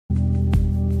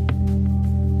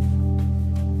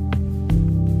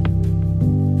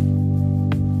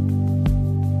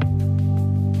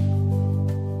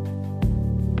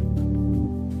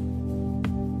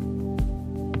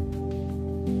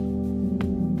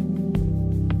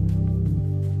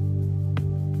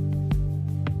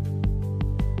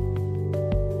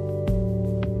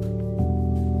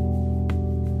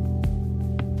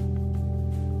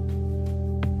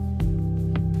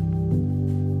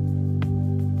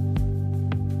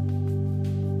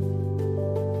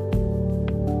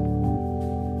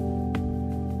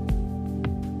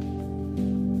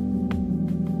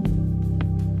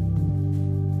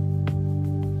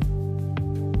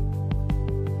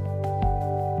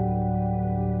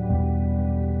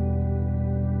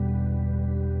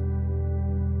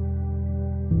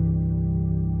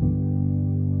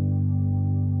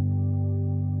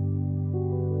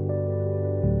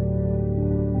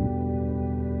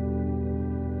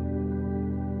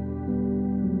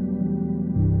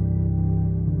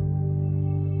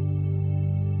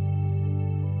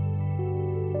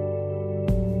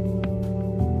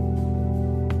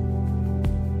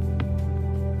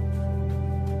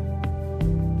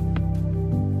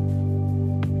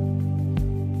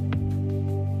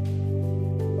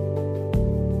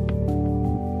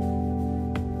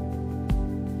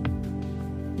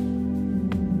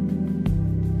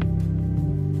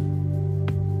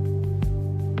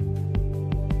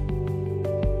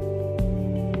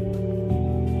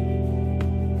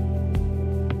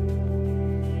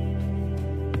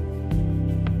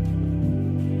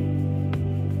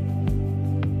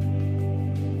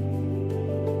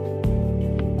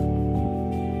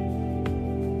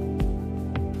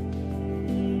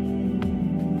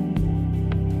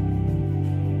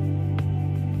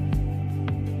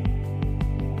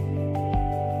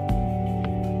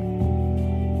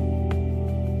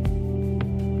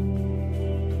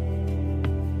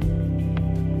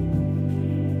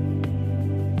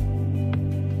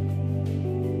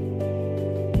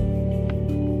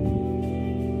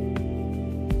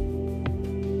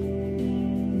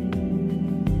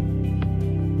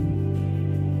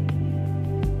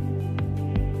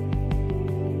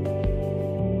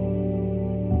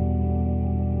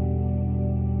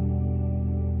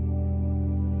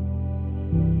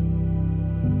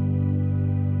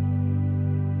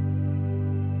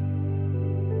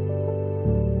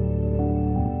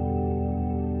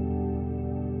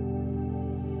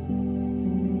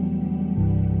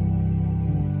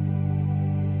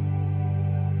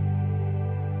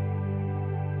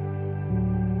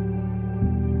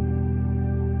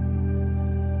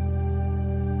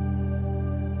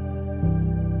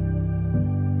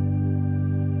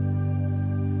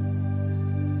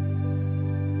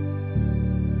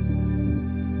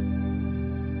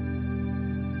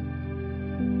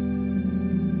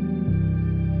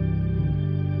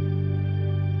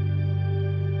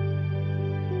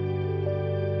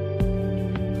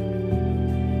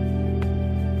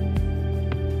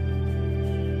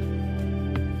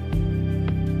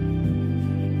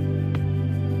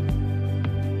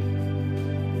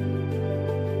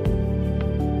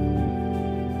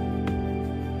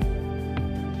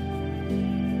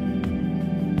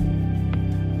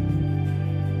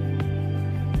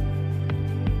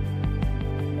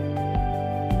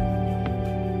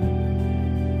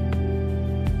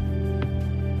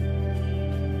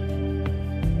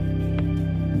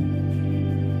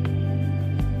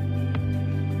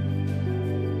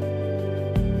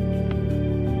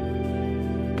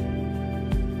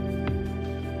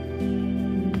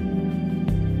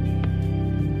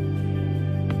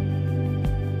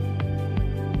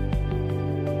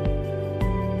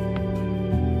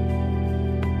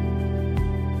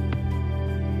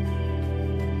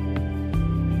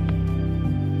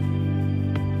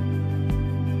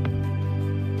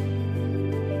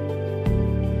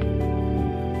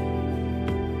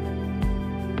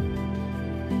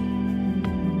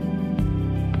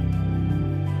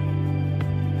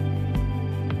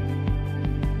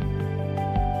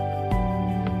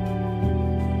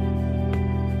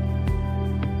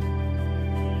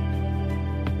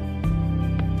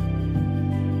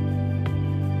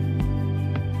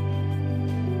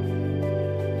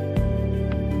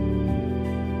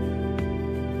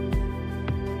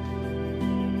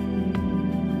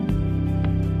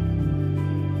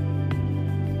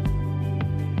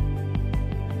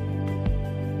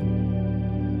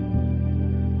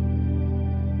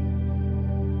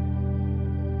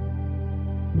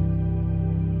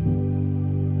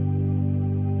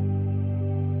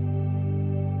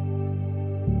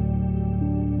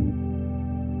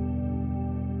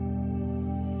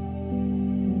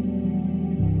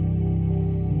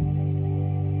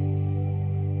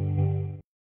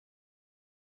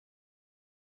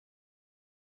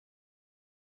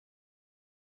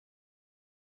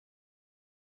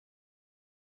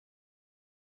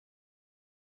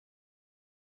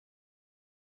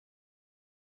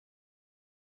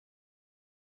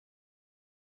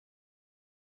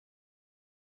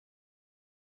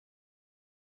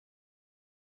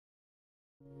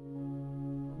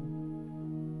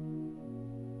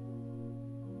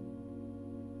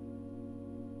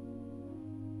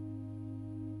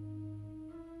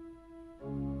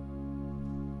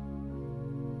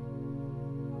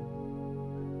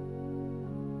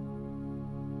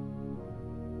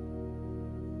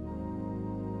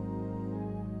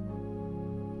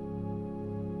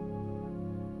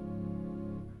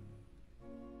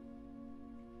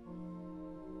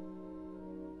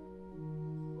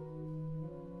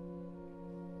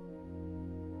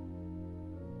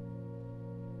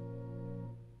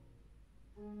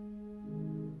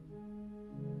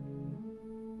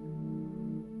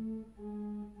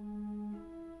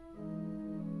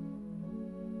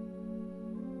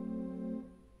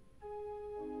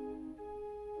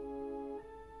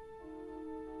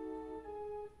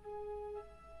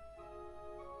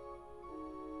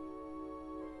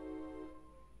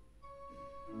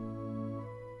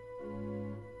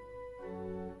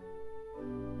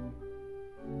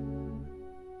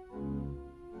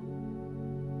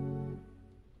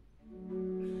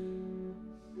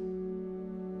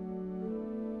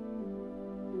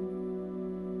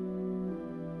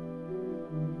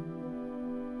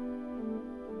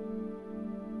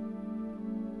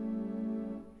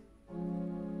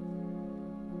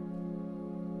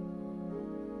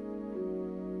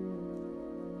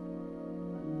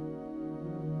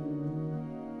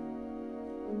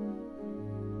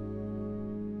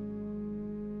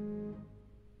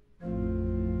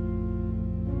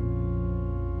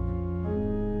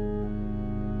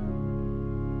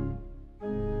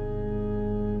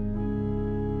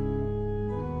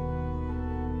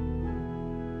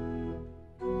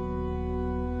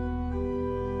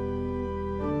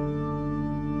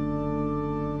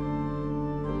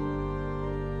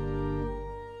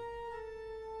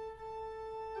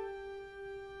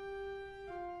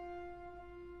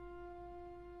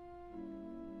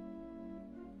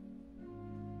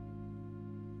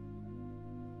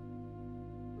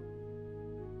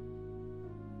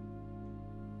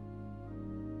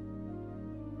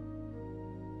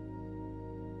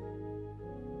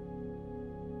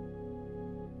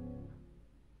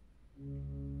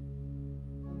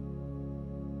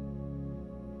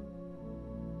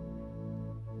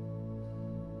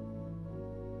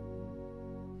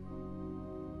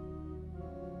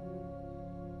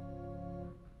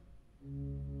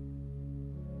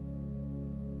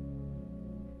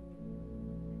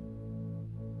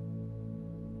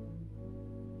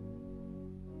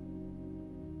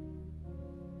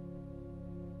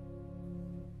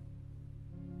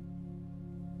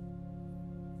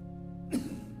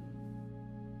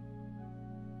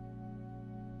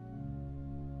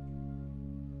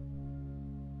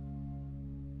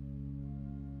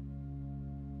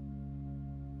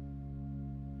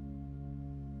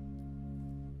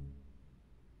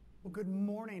Well, good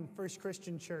morning, First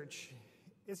Christian Church.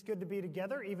 It's good to be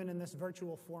together, even in this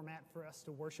virtual format, for us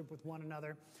to worship with one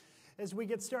another. As we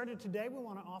get started today, we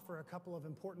want to offer a couple of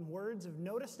important words of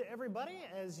notice to everybody.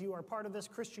 As you are part of this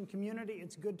Christian community,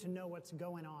 it's good to know what's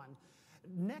going on.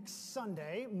 Next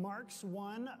Sunday marks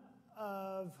one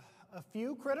of a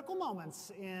few critical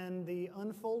moments in the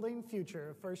unfolding future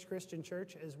of First Christian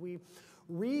Church as we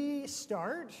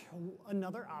restart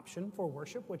another option for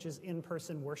worship, which is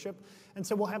in-person worship. And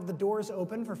so we'll have the doors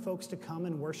open for folks to come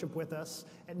and worship with us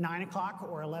at 9 o'clock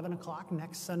or 11 o'clock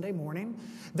next Sunday morning.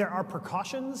 There are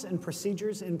precautions and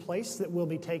procedures in place that we'll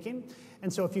be taking.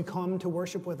 And so if you come to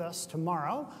worship with us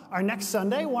tomorrow, our next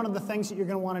Sunday, one of the things that you're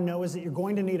going to want to know is that you're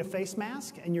going to need a face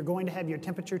mask and you're going to have your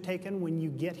temperature taken when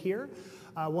you get here.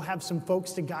 We'll have some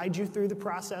folks to guide you through the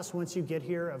process once you get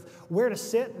here of where to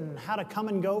sit and how to come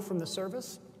and go from the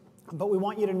service. But we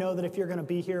want you to know that if you're going to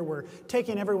be here, we're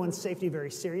taking everyone's safety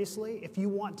very seriously. If you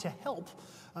want to help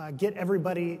get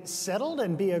everybody settled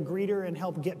and be a greeter and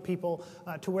help get people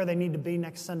to where they need to be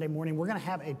next Sunday morning, we're going to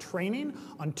have a training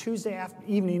on Tuesday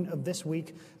evening of this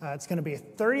week. It's going to be a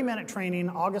 30-minute training,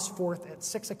 August 4th at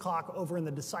 6 o'clock over in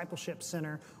the Discipleship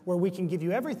Center, where we can give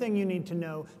you everything you need to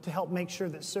know to help make sure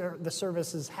that the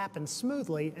services happen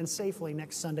smoothly and safely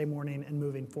next Sunday morning and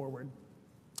moving forward.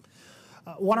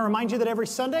 I want to remind you that every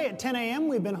Sunday at 10 a.m.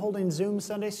 we've been holding Zoom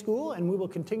Sunday School, and we will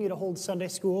continue to hold Sunday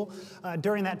School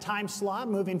during that time slot.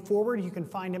 Moving forward, you can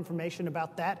find information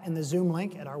about that in the Zoom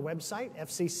link at our website,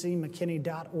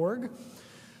 fccmckinney.org.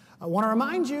 I want to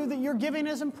remind you that your giving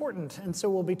is important, and so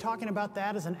we'll be talking about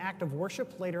that as an act of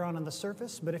worship later on in the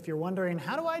service. But if you're wondering,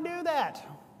 how do I do that?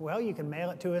 Well, you can mail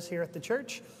it to us here at the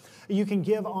church. You can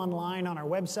give online on our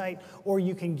website, or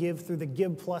you can give through the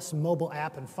Give Plus mobile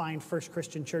app and find First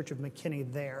Christian Church of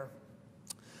McKinney there.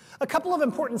 A couple of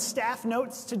important staff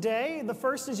notes today. The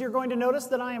first is you're going to notice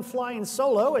that I am flying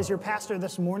solo as your pastor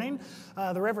this morning.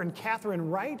 The Reverend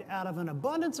Catherine Wright, out of an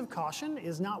abundance of caution,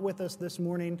 is not with us this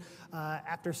morning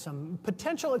after some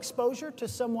potential exposure to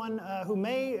someone who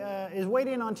is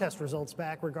waiting on test results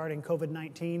back regarding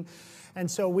COVID-19. And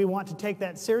so we want to take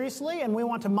that seriously, and we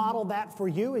want to model that for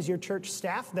you as your church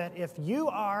staff, that if you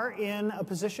are in a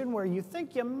position where you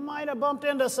think you might have bumped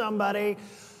into somebody,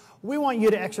 we want you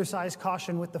to exercise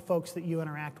caution with the folks that you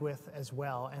interact with as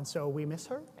well. And so we miss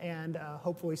her, and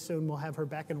hopefully soon we'll have her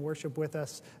back in worship with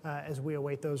us as we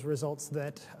await those results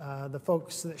that the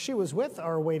folks that she was with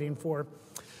are waiting for.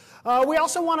 We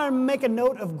also want to make a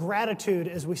note of gratitude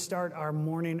as we start our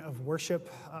morning of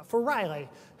worship for Riley,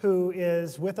 who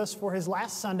is with us for his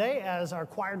last Sunday as our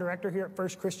choir director here at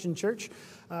First Christian Church.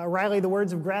 Riley, the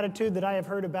words of gratitude that I have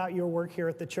heard about your work here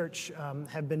at the church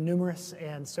have been numerous,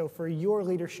 and so for your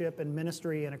leadership and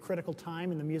ministry in a critical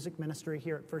time in the music ministry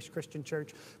here at First Christian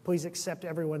Church, please accept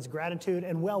everyone's gratitude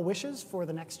and well wishes for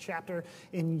the next chapter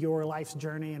in your life's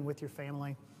journey and with your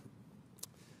family.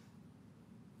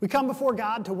 We come before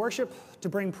God to worship, to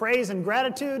bring praise and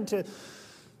gratitude,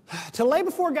 to lay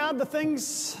before God the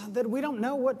things that we don't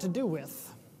know what to do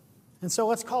with. And so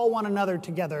let's call one another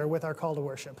together with our call to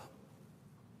worship.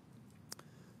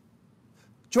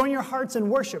 Join your hearts in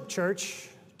worship, church,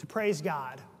 to praise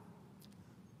God.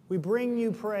 We bring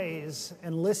you praise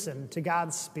and listen to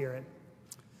God's Spirit.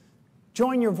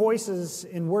 Join your voices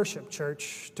in worship,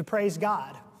 church, to praise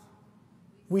God.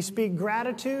 We speak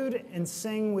gratitude and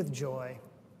sing with joy.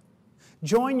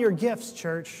 Join your gifts,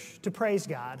 church, to praise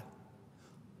God.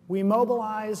 We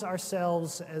mobilize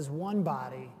ourselves as one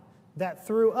body, that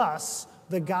through us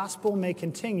the gospel may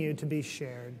continue to be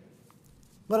shared.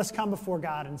 Let us come before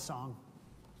God in song.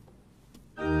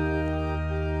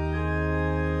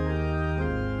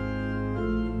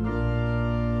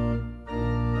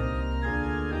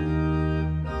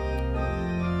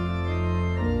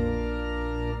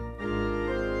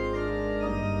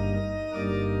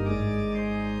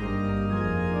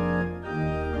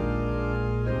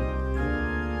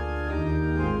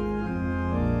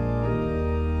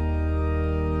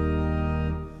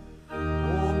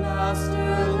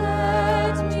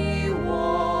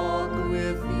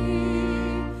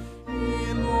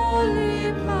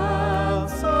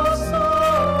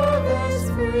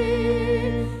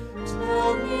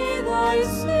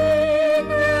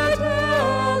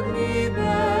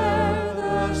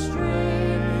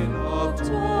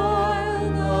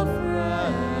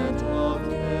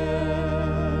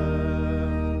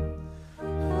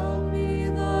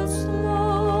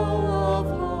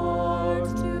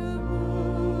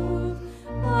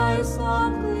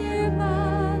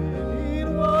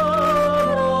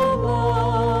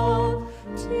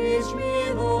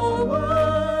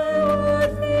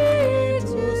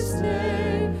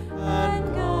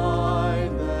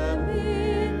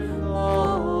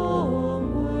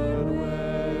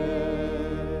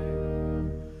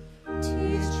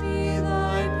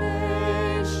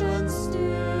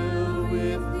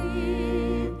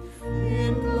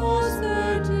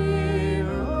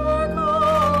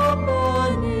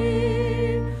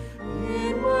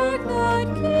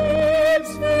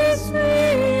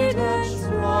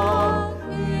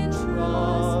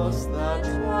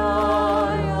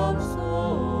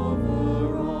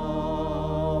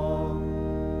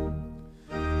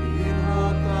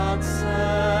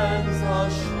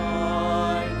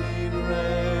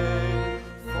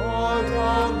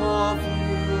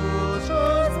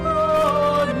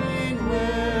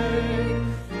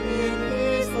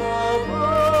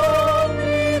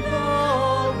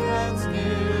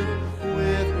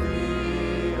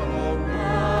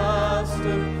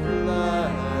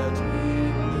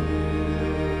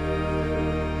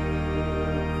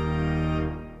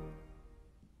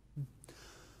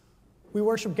 We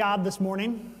worship God this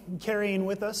morning, carrying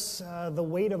with us the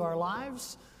weight of our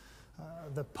lives,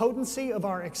 the potency of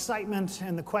our excitement,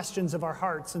 and the questions of our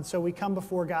hearts. And so we come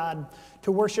before God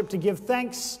to worship, to give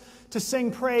thanks, to sing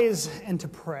praise, and to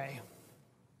pray.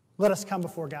 Let us come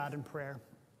before God in prayer.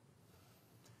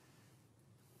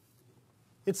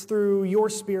 It's through your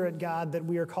Spirit, God, that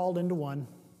we are called into one.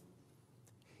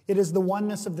 It is the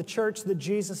oneness of the church that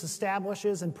Jesus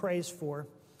establishes and prays for.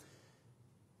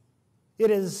 It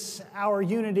is our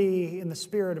unity in the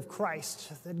Spirit of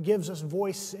Christ that gives us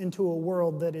voice into a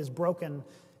world that is broken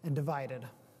and divided.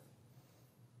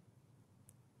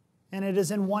 And it is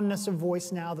in oneness of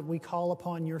voice now that we call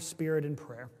upon your Spirit in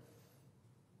prayer.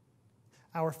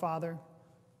 Our Father,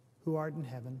 who art in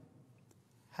heaven,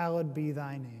 hallowed be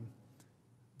thy name.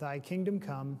 Thy kingdom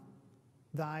come,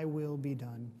 thy will be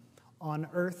done, on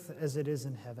earth as it is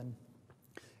in heaven.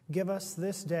 Give us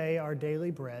this day our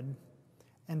daily bread,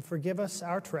 and forgive us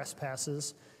our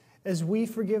trespasses, as we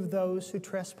forgive those who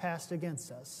trespass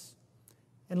against us.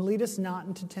 And lead us not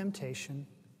into temptation,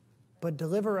 but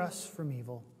deliver us from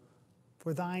evil.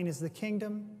 For thine is the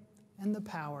kingdom, and the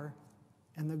power,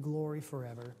 and the glory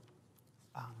forever.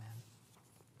 Amen.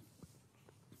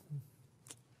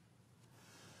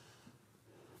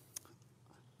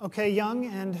 Okay,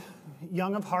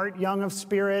 young of heart, young of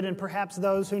spirit, and perhaps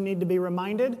those who need to be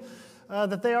reminded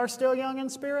that they are still young in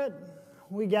spirit,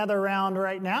 we gather around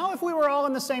right now. If we were all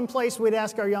in the same place, we'd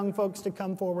ask our young folks to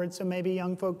come forward. So maybe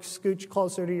young folks scooch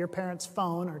closer to your parents'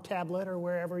 phone or tablet or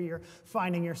wherever you're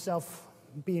finding yourself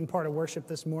being part of worship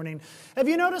this morning. Have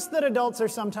you noticed that adults are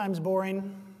sometimes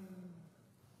boring?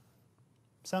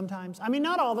 Sometimes. I mean,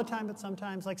 not all the time, but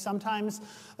sometimes. Like sometimes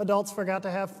adults forgot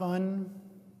to have fun.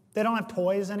 They don't have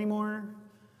toys anymore.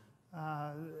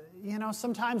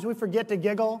 Sometimes we forget to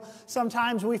giggle.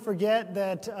 Sometimes we forget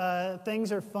that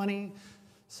things are funny.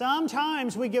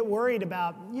 Sometimes we get worried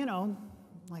about,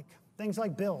 like things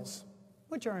like bills,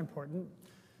 which are important.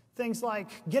 Things like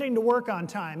getting to work on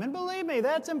time. And believe me,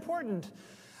 that's important.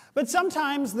 But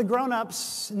sometimes the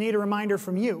grown-ups need a reminder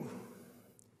from you.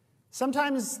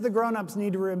 Sometimes the grown-ups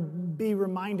need to be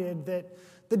reminded that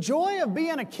the joy of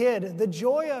being a kid, the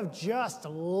joy of just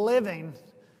living,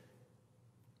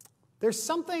 there's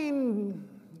something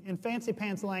in fancy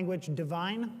pants language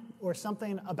divine or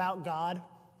something about God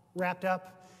wrapped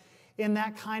up in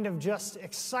that kind of just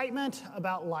excitement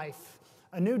about life.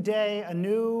 A new day, a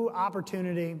new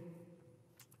opportunity.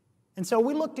 And so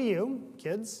we look to you,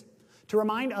 kids, to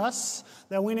remind us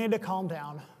that we need to calm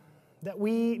down, that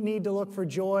we need to look for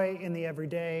joy in the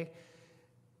everyday.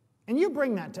 And you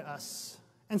bring that to us.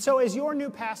 And so as your new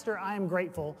pastor, I am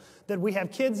grateful that we have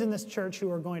kids in this church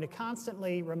who are going to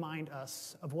constantly remind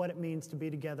us of what it means to be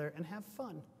together and have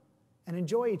fun and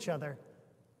enjoy each other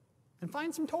and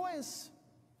find some toys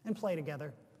and play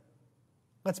together.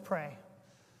 Let's pray.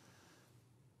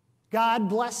 God,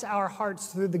 bless our hearts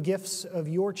through the gifts of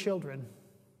your children,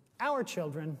 our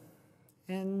children,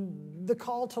 and the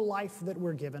call to life that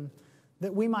we're given,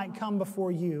 that we might come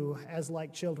before you as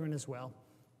like children as well.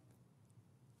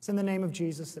 It's in the name of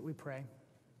Jesus that we pray.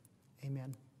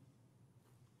 Amen.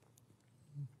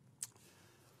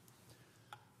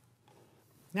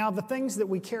 Now, the things that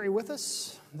we carry with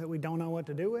us that we don't know what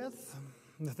to do with,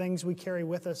 the things we carry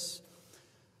with us,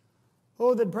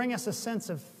 that bring us a sense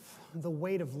of the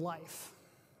weight of life.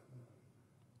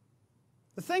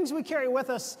 The things we carry with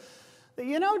us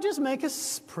that, just make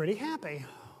us pretty happy.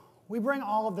 We bring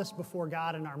all of this before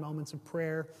God in our moments of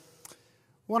prayer.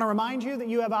 I want to remind you that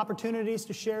you have opportunities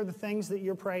to share the things that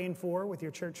you're praying for with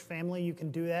your church family. You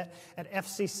can do that at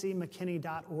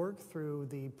FCCMcKinney.org through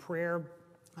the prayer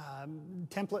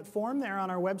template form there on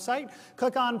our website.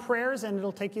 Click on prayers and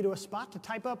it'll take you to a spot to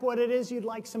type up what it is you'd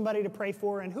like somebody to pray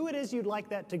for and who it is you'd like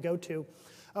that to go to.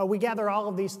 We gather all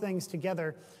of these things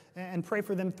together and pray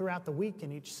for them throughout the week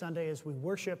and each Sunday as we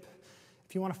worship.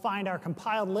 If you want to find our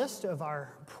compiled list of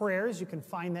our prayers, you can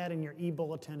find that in your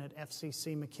e-bulletin at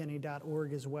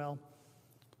fccmckinney.org as well.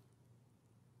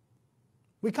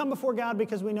 We come before God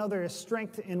because we know there is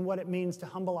strength in what it means to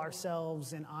humble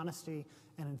ourselves in honesty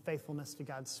and in faithfulness to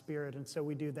God's Spirit, and so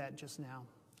we do that just now.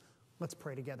 Let's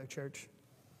pray together, church.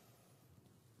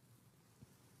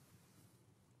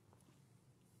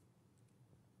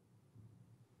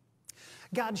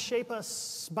 God, shape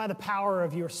us by the power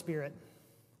of your Spirit.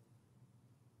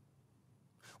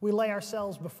 We lay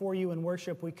ourselves before you in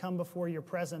worship. We come before your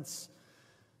presence.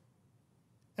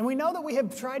 And we know that we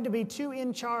have tried to be too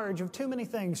in charge of too many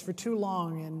things for too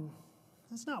long, and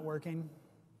it's not working.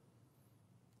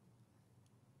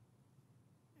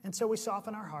 And so we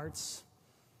soften our hearts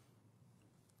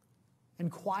and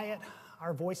quiet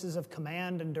our voices of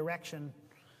command and direction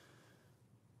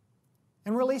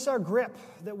and release our grip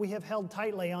that we have held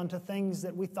tightly onto things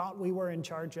that we thought we were in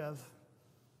charge of.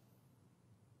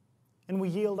 And we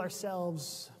yield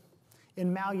ourselves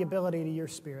in malleability to your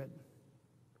Spirit.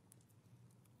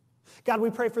 God, we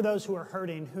pray for those who are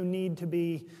hurting, who need to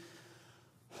be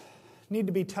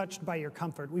touched by your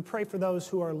comfort. We pray for those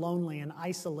who are lonely and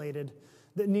isolated,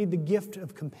 that need the gift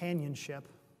of companionship.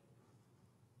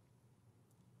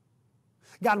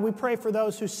 God, we pray for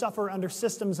those who suffer under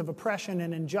systems of oppression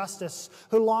and injustice,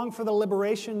 who long for the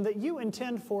liberation that you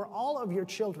intend for all of your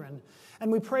children. And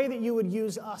we pray that you would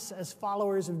use us as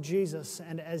followers of Jesus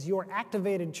and as your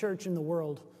activated church in the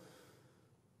world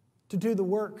to do the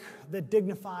work that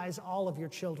dignifies all of your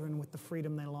children with the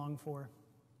freedom they long for.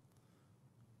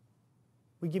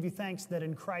 We give you thanks that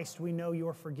in Christ we know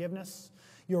your forgiveness,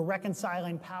 your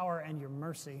reconciling power, and your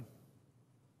mercy.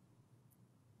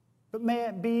 But may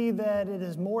it be that it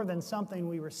is more than something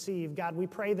we receive. God, we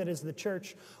pray that as the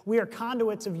church, we are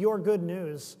conduits of your good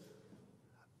news,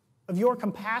 of your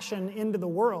compassion into the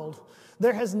world.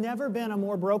 There has never been a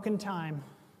more broken time,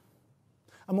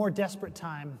 a more desperate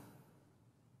time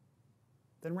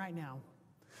than right now.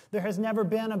 There has never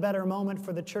been a better moment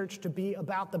for the church to be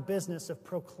about the business of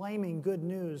proclaiming good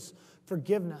news,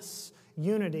 forgiveness,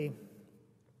 unity.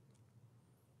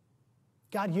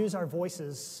 God, use our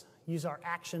voices, use our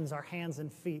actions, our hands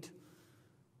and feet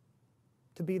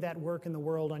to be that work in the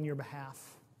world on your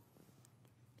behalf.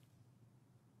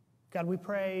 God, we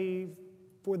pray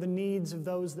for the needs of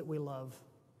those that we love,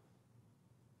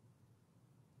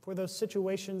 for those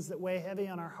situations that weigh heavy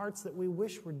on our hearts that we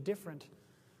wish were different,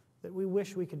 that we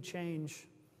wish we could change.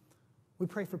 We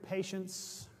pray for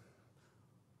patience.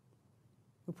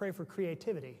 We pray for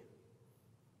creativity.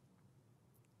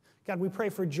 God, we pray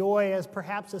for joy as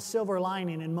perhaps a silver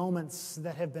lining in moments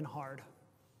that have been hard.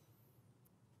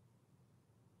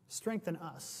 Strengthen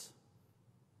us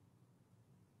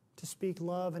to speak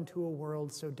love into a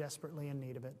world so desperately in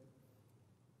need of it.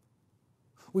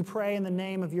 We pray in the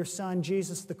name of your Son,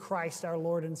 Jesus the Christ, our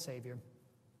Lord and Savior.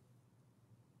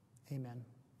 Amen.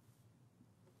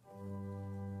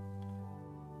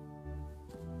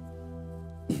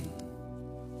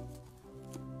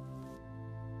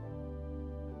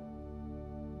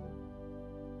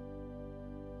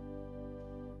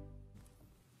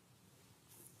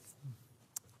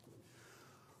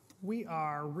 We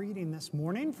are reading this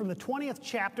morning from the 20th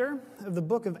chapter of the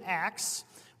book of Acts.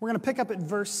 We're going to pick up at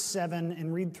verse 7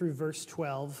 and read through verse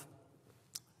 12.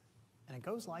 And it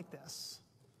goes like this.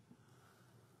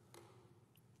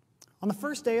 On the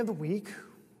first day of the week,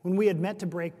 when we had met to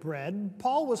break bread,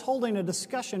 Paul was holding a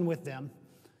discussion with them.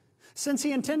 Since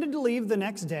he intended to leave the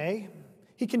next day,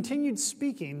 he continued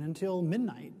speaking until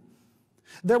midnight.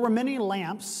 There were many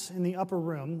lamps in the upper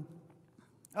room,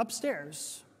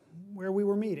 upstairs, where we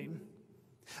were meeting.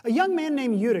 A young man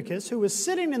named Eutychus, who was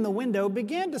sitting in the window,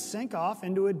 began to sink off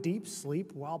into a deep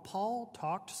sleep while Paul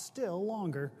talked still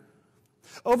longer.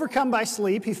 Overcome by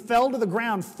sleep, he fell to the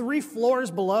ground 3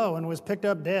 floors below and was picked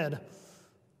up dead.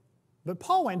 But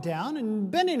Paul went down and,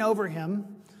 bending over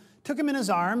him, took him in his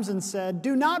arms and said,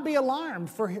 "Do not be alarmed,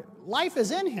 for life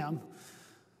is in him."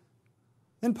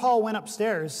 Then Paul went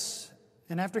upstairs,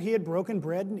 and after he had broken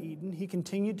bread and eaten, he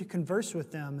continued to converse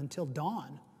with them until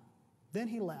dawn. Then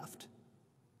he left.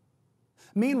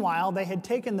 Meanwhile, they had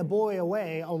taken the boy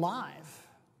away alive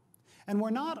and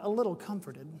were not a little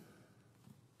comforted.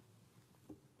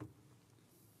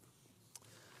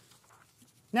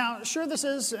 Now, sure, this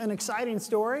is an exciting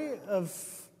story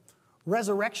of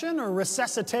resurrection or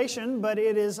resuscitation, but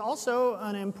it is also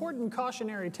an important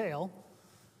cautionary tale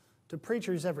to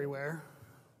preachers everywhere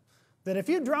that if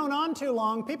you drone on too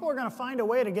long, people are going to find a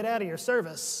way to get out of your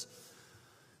service.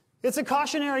 It's a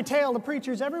cautionary tale to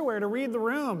preachers everywhere to read the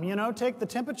room, take the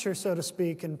temperature, so to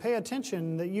speak, and pay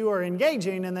attention that you are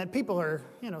engaging and that people are,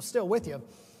 still with you.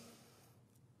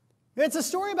 It's a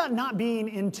story about not being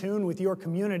in tune with your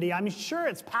community. I'm sure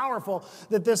it's powerful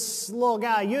that this little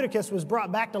guy, Eutychus, was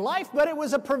brought back to life, but it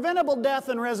was a preventable death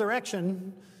and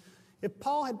resurrection if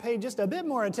Paul had paid just a bit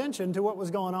more attention to what was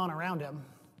going on around him.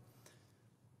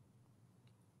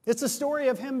 It's a story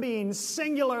of him being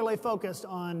singularly focused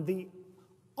on the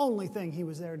only thing he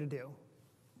was there to do.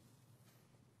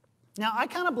 Now, I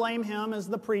kind of blame him as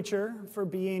the preacher for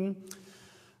being,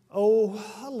 a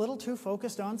little too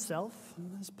focused on self,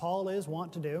 as Paul is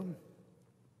wont to do.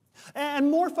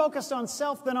 And more focused on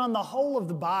self than on the whole of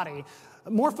the body.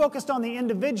 More focused on the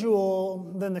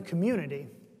individual than the community.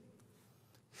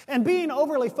 And being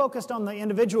overly focused on the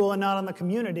individual and not on the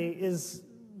community is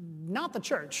not the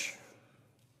church.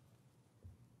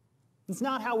 It's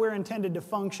not how we're intended to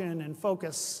function and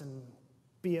focus and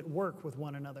be at work with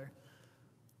one another.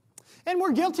 And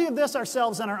we're guilty of this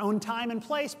ourselves in our own time and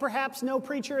place. Perhaps no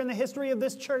preacher in the history of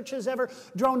this church has ever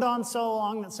droned on so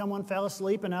long that someone fell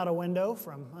asleep and out a window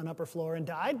from an upper floor and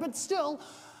died. But still,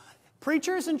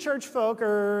 preachers and church folk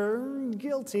are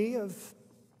guilty of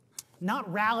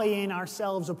not rallying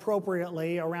ourselves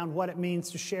appropriately around what it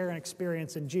means to share an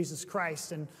experience in Jesus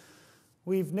Christ. And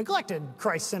we've neglected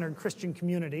Christ-centered Christian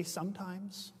community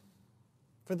sometimes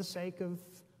for the sake of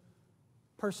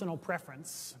personal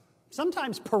preference,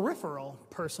 sometimes peripheral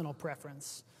personal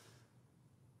preference.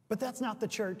 But that's not the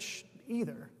church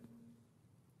either.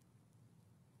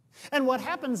 And what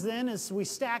happens then is we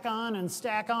stack on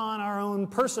our own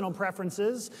personal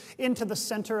preferences into the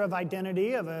center of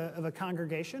identity of a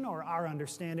congregation, or our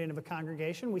understanding of a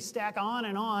congregation. We stack on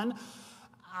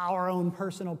our own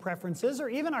personal preferences, or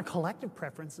even our collective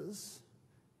preferences.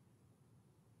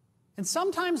 And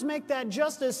sometimes make that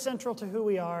just as central to who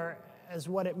we are as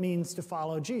what it means to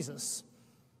follow Jesus.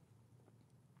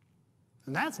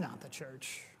 And that's not the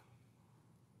church.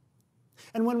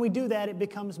 And when we do that, it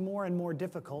becomes more and more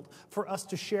difficult for us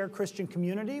to share Christian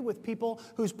community with people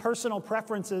whose personal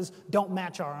preferences don't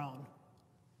match our own.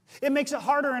 It makes it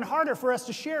harder and harder for us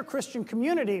to share Christian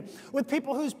community with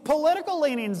people whose political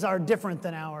leanings are different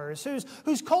than ours,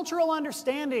 whose cultural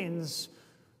understandings,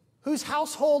 whose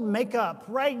household makeup,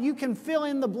 right? You can fill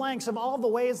in the blanks of all the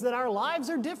ways that our lives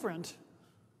are different.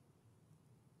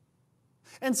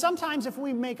 And sometimes if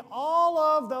we make all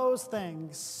of those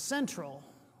things central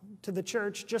to the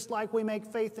church, just like we make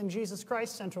faith in Jesus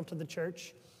Christ central to the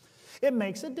church, it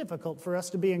makes it difficult for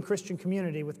us to be in Christian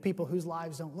community with people whose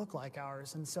lives don't look like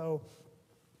ours. And so,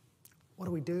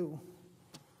 what do?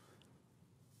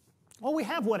 Well, we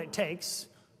have what it takes.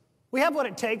 We have what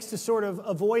it takes to sort of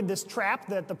avoid this trap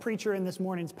that the preacher in this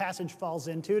morning's passage falls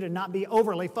into, to not be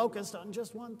overly focused on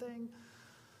just one thing.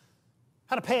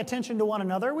 How to pay attention to one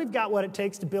another. We've got what it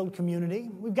takes to build community.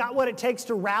 We've got what it takes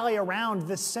to rally around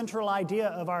this central idea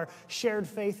of our shared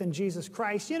faith in Jesus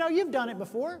Christ. You know, you've done it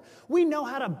before. We know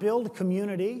how to build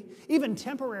community, even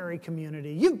temporary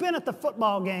community. You've been at the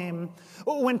football game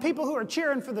when people who are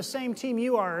cheering for the same team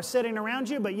you are sitting around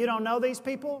you, but you don't know these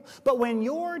people. But when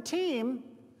your team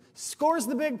scores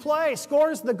the big play,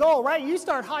 scores the goal, right? You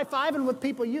start high-fiving with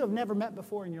people you have never met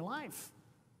before in your life.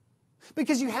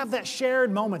 Because you have that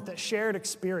shared moment, that shared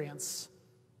experience.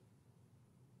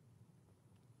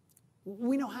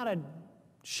 We know how to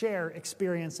share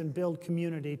experience and build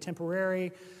community,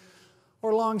 temporary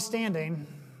or long-standing.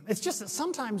 It's just that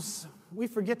sometimes we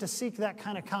forget to seek that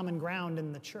kind of common ground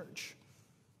in the church.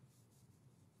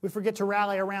 We forget to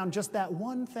rally around just that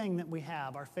one thing that we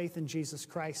have, our faith in Jesus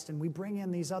Christ, and we bring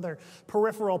in these other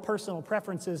peripheral personal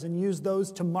preferences and use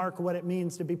those to mark what it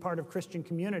means to be part of Christian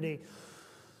community.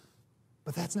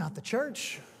 But that's not the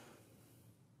church.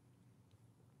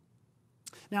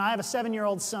 Now, I have a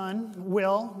 7-year-old son,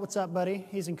 Will. What's up, buddy?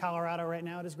 He's in Colorado right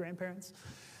now at his grandparents'.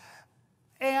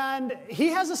 And he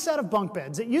has a set of bunk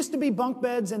beds. It used to be bunk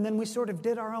beds, and then we sort of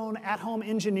did our own at-home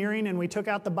engineering, and we took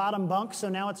out the bottom bunk, so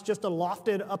now it's just a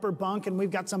lofted upper bunk, and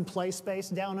we've got some play space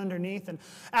down underneath. And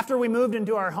after we moved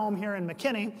into our home here in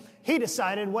McKinney, he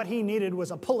decided what he needed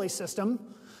was a pulley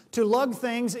system to lug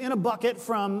things in a bucket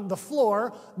from the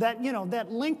floor that,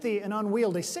 that lengthy and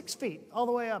unwieldy 6 feet all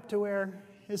the way up to where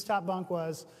his top bunk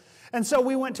was. And so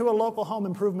we went to a local home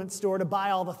improvement store to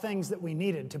buy all the things that we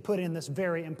needed to put in this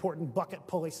very important bucket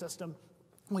pulley system.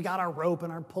 We got our rope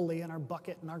and our pulley and our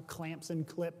bucket and our clamps and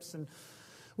clips, and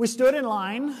we stood in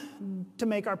line to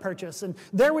make our purchase. And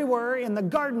there we were in the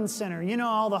garden center. You know,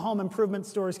 all the home improvement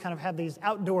stores kind of have these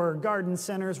outdoor garden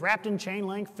centers wrapped in chain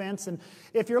link fence. And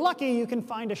if you're lucky, you can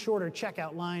find a shorter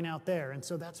checkout line out there. And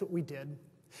so that's what we did.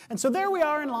 And so there we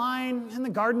are in line in the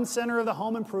garden center of the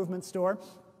home improvement store.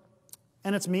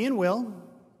 And it's me and Will.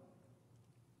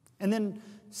 And then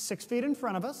 6 feet in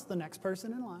front of us, the next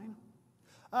person in line,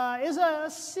 is a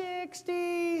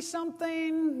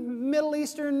 60-something Middle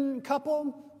Eastern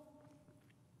couple.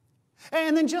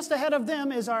 And then just ahead of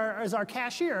them is our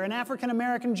cashier, an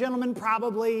African-American gentleman,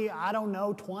 probably,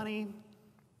 20.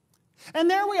 And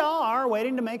there we all are,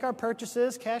 waiting to make our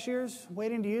purchases. Cashier's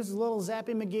waiting to use his little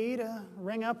Zappy McGee to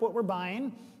ring up what we're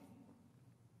buying.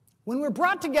 When we're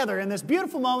brought together in this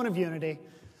beautiful moment of unity,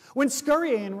 when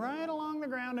scurrying right along the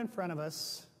ground in front of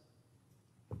us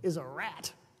is a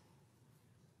rat.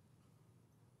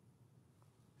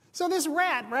 So this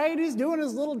rat, right, he's doing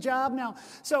his little job now.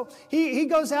 So he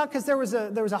goes out because there was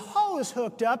a hose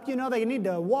hooked up. You know, they need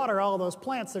to water all those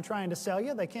plants they're trying to sell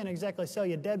you. They can't exactly sell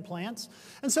you dead plants.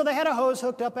 And so they had a hose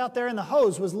hooked up out there, and the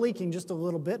hose was leaking just a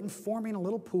little bit and forming a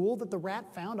little pool that the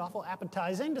rat found awful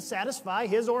appetizing to satisfy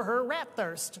his or her rat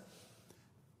thirst.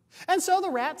 And so the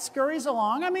rat scurries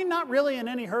along, not really in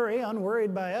any hurry,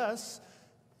 unworried by us,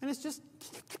 and it's just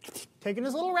taking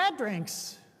his little rat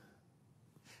drinks.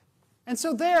 And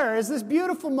so there is this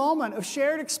beautiful moment of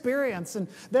shared experience, and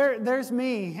there's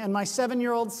me and my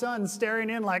 7-year-old son staring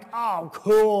in like, oh,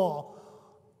 cool.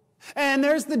 And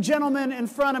there's the gentleman in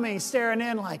front of me staring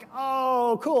in like,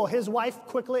 oh, cool. His wife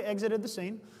quickly exited the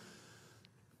scene.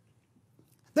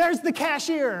 There's the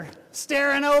cashier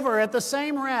staring over at the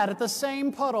same rat, at the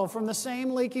same puddle from the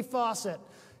same leaky faucet,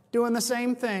 doing the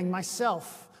same thing.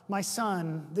 Myself, my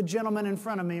son, the gentleman in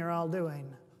front of me are all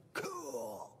doing.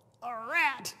 Cool, a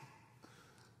rat.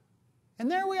 And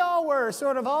there we all were,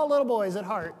 sort of all little boys at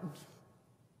heart.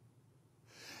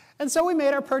 And so we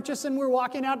made our purchase and we're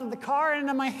walking out to the car, and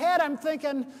in my head I'm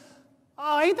thinking,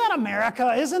 oh, ain't that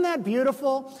America? Isn't that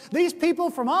beautiful? These people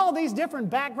from all these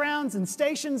different backgrounds and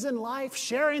stations in life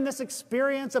sharing this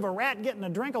experience of a rat getting a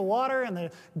drink of water in the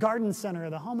garden center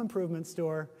of the home improvement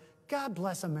store. God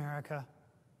bless America.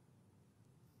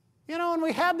 You know, and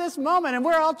we had this moment and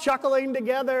we're all chuckling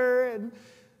together, and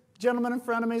the gentleman in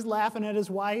front of me is laughing at his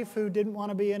wife who didn't want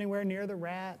to be anywhere near the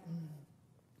rat.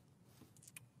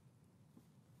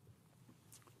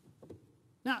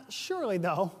 Now, surely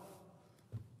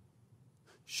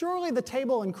the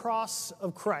table and cross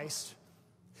of Christ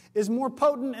is more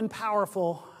potent and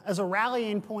powerful as a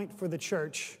rallying point for the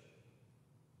church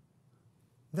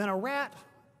than a rat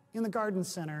in the garden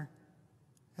center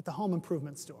at the home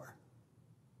improvement store.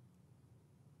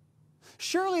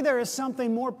 Surely there is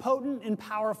something more potent and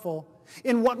powerful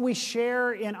in what we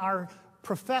share in our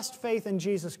professed faith in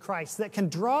Jesus Christ that can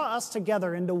draw us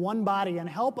together into one body and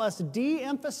help us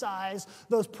de-emphasize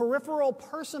those peripheral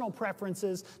personal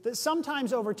preferences that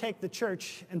sometimes overtake the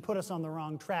church and put us on the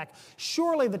wrong track.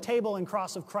 Surely the table and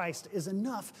cross of Christ is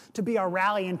enough to be our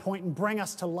rallying point and bring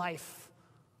us to life.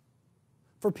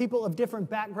 For people of different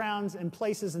backgrounds and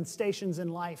places and stations in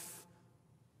life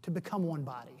to become one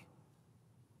body.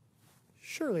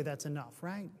 Surely that's enough,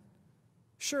 right?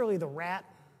 Surely the rat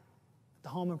at the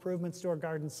home improvement store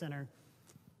garden center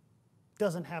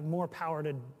doesn't have more power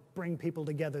to bring people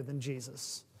together than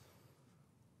Jesus.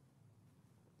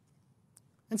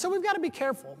 And so we've got to be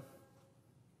careful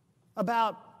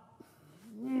about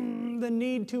the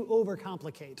need to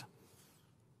overcomplicate.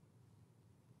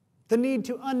 The need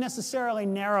to unnecessarily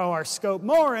narrow our scope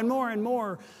more and more and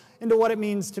more into what it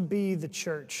means to be the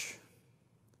church.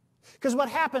 Because what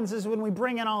happens is when we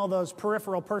bring in all those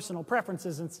peripheral personal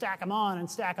preferences and stack them on and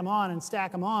stack them on and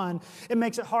stack them on, it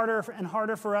makes it harder and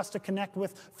harder for us to connect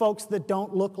with folks that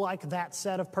don't look like that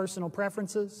set of personal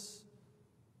preferences.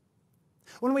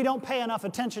 When we don't pay enough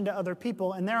attention to other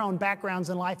people and their own backgrounds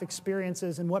and life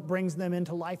experiences and what brings them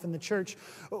into life in the church,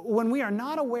 when we are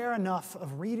not aware enough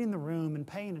of reading the room and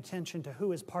paying attention to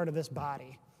who is part of this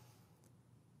body.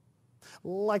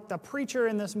 Like the preacher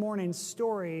in this morning's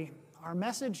story, our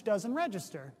message doesn't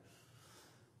register.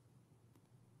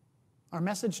 Our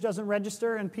message doesn't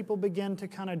register and people begin to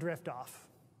kind of drift off,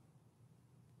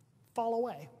 fall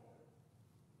away.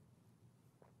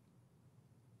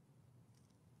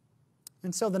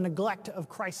 And so the neglect of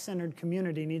Christ-centered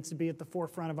community needs to be at the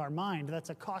forefront of our mind.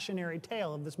 That's a cautionary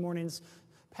tale of this morning's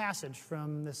passage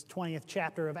from this 20th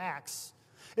chapter of Acts.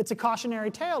 It's a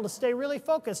cautionary tale to stay really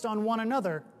focused on one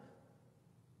another.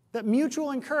 That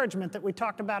mutual encouragement that we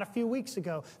talked about a few weeks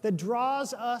ago that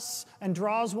draws us and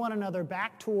draws one another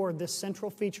back toward this central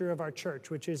feature of our church,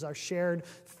 which is our shared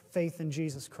faith in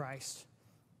Jesus Christ.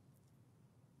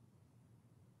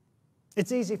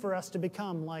 It's easy for us to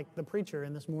become like the preacher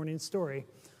in this morning's story,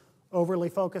 overly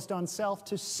focused on self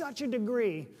to such a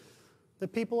degree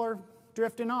that people are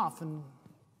drifting off and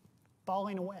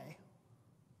falling away.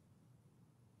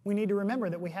 We need to remember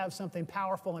that we have something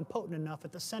powerful and potent enough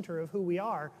at the center of who we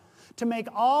are to make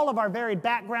all of our varied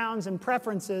backgrounds and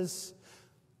preferences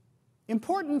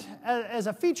important as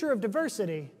a feature of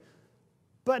diversity,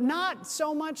 but not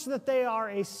so much that they are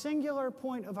a singular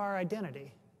point of our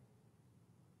identity,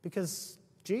 because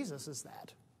Jesus is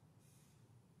that.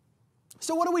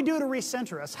 So what do we do to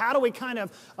recenter us? How do we kind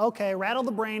of, rattle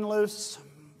the brain loose,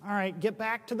 all right, get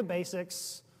back to the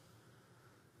basics?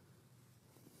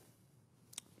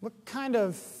 What kind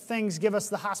of things give us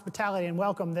the hospitality and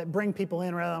welcome that bring people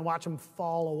in rather than watch them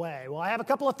fall away? Well, I have a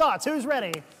couple of thoughts. Who's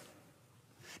ready?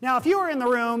 Now, if you were in the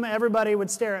room, everybody would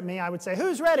stare at me. I would say,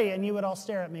 who's ready? And you would all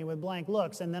stare at me with blank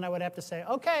looks. And then I would have to say,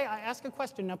 okay, I ask a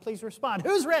question. Now, please respond.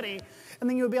 Who's ready? And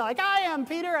then you would be like, I am,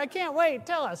 Peter. I can't wait.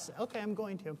 Tell us. Okay, I'm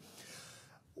going to.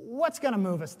 What's going to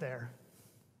move us there?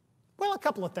 Well, a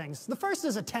couple of things. The first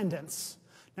is attendance.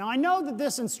 Now, I know that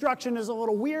this instruction is a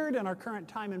little weird in our current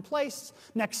time and place.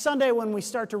 Next Sunday, when we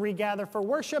start to regather for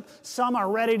worship, some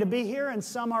are ready to be here and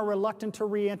some are reluctant to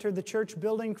re-enter the church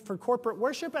building for corporate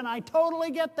worship, and I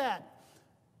totally get that.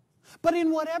 But in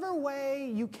whatever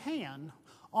way you can,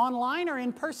 online or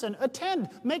in person, attend.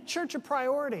 Make church a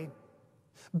priority.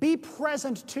 Be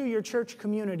present to your church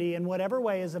community in whatever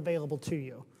way is available to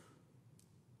you.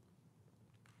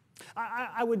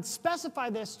 I would specify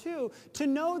this, too, to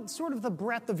know sort of the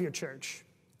breadth of your church.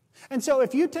 And so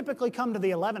if you typically come to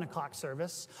the 11 o'clock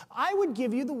service, I would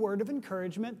give you the word of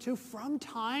encouragement to, from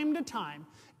time to time,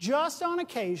 just on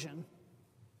occasion,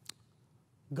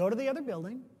 go to the other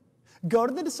building, Go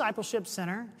to the Discipleship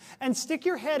Center and stick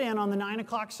your head in on the 9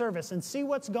 o'clock service and see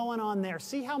what's going on there.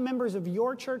 See how members of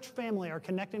your church family are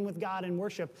connecting with God in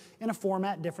worship in a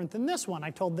format different than this one.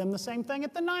 I told them the same thing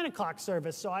at the 9 o'clock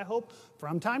service, so I hope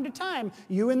from time to time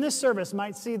you in this service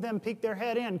might see them peek their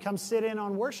head in, come sit in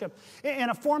on worship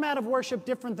in a format of worship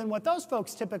different than what those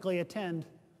folks typically attend.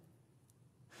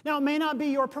 Now, it may not be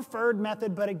your preferred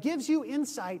method, but it gives you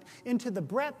insight into the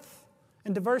breadth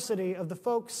and diversity of the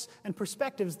folks and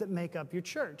perspectives that make up your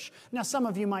church. Now, some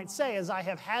of you might say, as I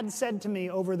have had said to me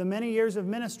over the many years of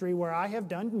ministry where I have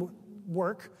done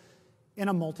work in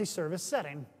a multi-service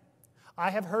setting, I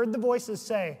have heard the voices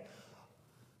say,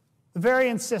 very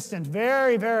insistent,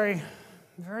 very,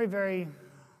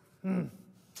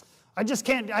 I just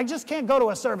can't go to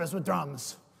a service with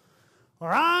drums.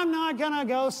 Or I'm not going to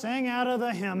go sing out of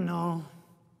the hymnal.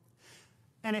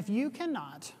 And if you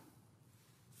cannot,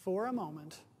 for a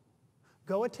moment,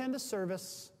 go attend a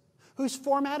service whose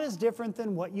format is different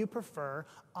than what you prefer,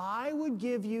 I would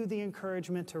give you the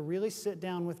encouragement to really sit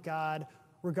down with God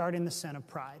regarding the sin of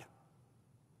pride.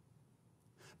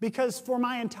 Because for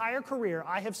my entire career,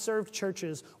 I have served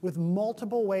churches with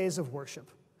multiple ways of worship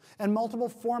and multiple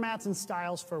formats and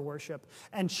styles for worship.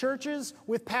 And churches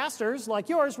with pastors like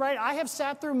yours, right? I have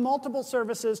sat through multiple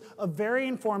services of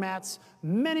varying formats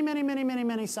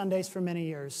many Sundays for many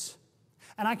years.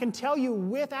 And I can tell you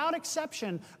without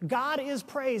exception, God is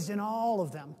praised in all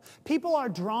of them. People are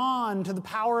drawn to the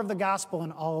power of the gospel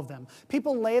in all of them.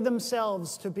 People lay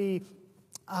themselves to be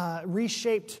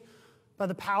reshaped by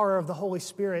the power of the Holy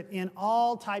Spirit in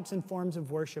all types and forms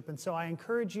of worship. And so I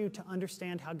encourage you to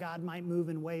understand how God might move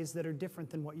in ways that are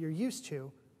different than what you're used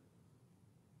to.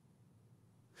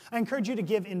 I encourage you to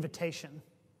give invitation.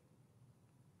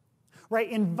 Right?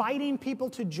 Inviting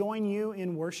people to join you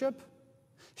in worship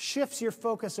shifts your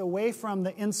focus away from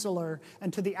the insular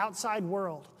and to the outside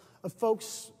world of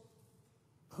folks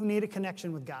who need a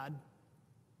connection with God.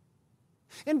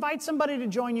 Invite somebody to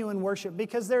join you in worship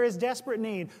because there is desperate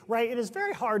need, right? It is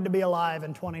very hard to be alive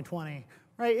in 2020,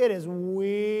 right? It is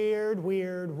weird.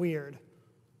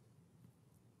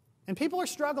 And people are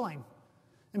struggling,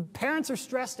 and parents are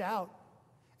stressed out,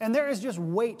 and there is just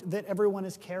weight that everyone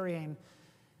is carrying.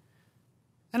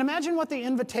 And imagine what the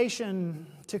invitation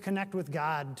to connect with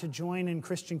God, to join in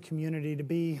Christian community, to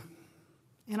be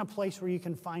in a place where you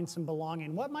can find some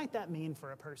belonging. What might that mean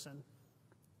for a person?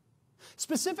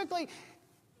 Specifically,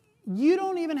 you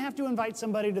don't even have to invite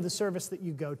somebody to the service that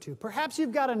you go to. Perhaps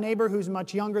you've got a neighbor who's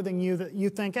much younger than you that you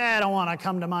think, I don't want to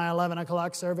come to my 11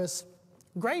 o'clock service.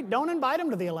 Great, don't invite them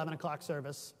to the 11 o'clock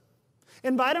service.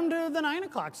 Invite them to the 9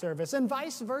 o'clock service, and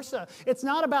vice versa. It's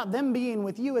not about them being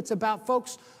with you. It's about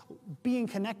folks being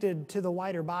connected to the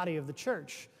wider body of the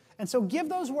church. And so give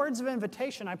those words of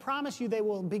invitation. I promise you they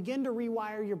will begin to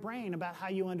rewire your brain about how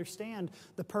you understand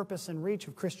the purpose and reach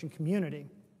of Christian community.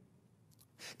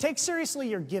 Take seriously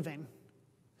your giving,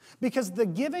 because the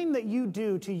giving that you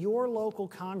do to your local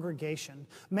congregation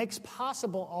makes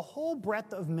possible a whole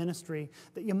breadth of ministry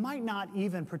that you might not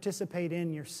even participate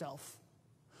in yourself.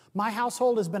 My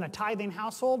household has been a tithing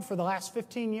household for the last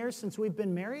 15 years since we've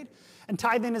been married. And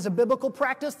tithing is a biblical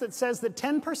practice that says that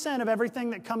 10% of everything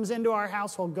that comes into our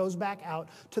household goes back out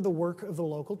to the work of the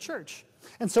local church.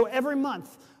 And so every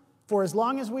month, for as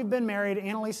long as we've been married,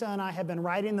 Annalisa and I have been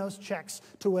writing those checks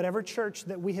to whatever church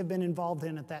that we have been involved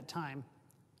in at that time.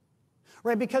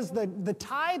 Right, because the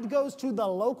tithe goes to the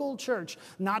local church,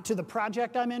 not to the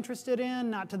project I'm interested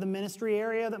in, not to the ministry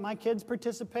area that my kids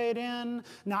participate in,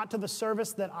 not to the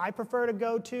service that I prefer to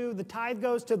go to. The tithe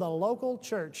goes to the local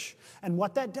church. And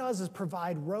what that does is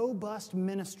provide robust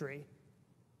ministry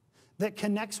that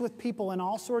connects with people in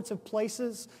all sorts of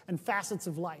places and facets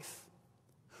of life.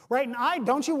 Right? And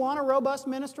don't you want a robust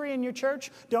ministry in your church?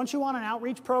 Don't you want an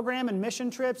outreach program and mission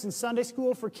trips and Sunday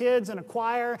school for kids and a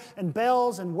choir and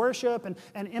bells and worship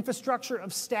and infrastructure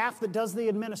of staff that does the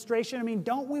administration? I mean,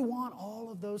 don't we want all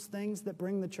of those things that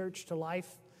bring the church to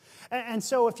life? And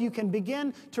so if you can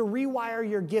begin to rewire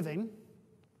your giving,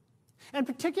 and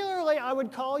particularly I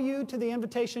would call you to the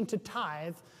invitation to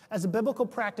tithe as a biblical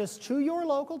practice to your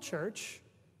local church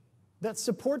that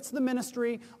supports the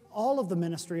ministry, all of the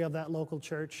ministry of that local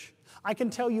church, I can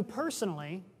tell you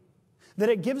personally that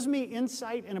it gives me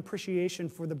insight and appreciation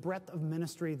for the breadth of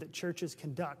ministry that churches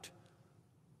conduct.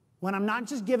 When I'm not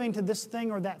just giving to this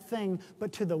thing or that thing,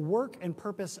 but to the work and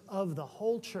purpose of the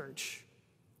whole church.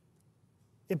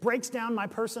 It breaks down my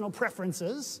personal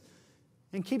preferences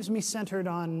and keeps me centered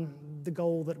on the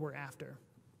goal that we're after.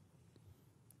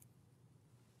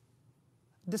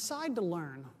 Decide to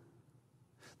learn.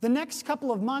 The next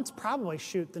couple of months, probably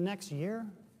the next year,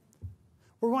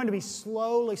 We're going to be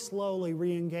slowly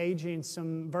re-engaging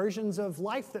some versions of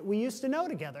life that we used to know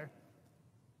together.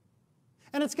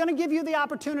 And it's going to give you the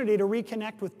opportunity to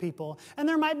reconnect with people. And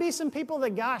there might be some people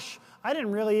that, gosh, I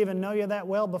didn't really even know you that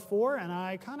well before, and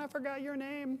I kind of forgot your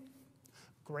name.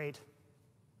 Great.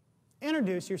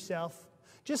 Introduce yourself.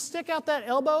 Just stick out that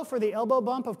elbow for the elbow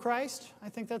bump of Christ. I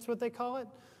think that's what they call it.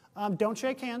 Don't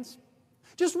shake hands.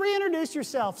 Just reintroduce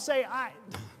yourself. Say,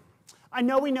 I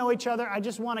know we know each other. I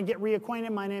just want to get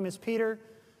reacquainted. My name is Peter.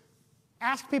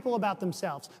 Ask people about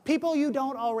themselves. People you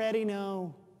don't already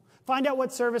know. Find out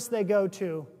what service they go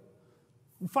to.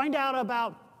 Find out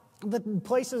about the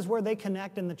places where they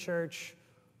connect in the church.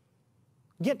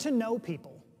 Get to know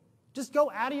people. Just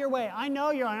go out of your way. I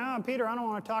know you're like, oh, Peter, I don't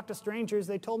want to talk to strangers.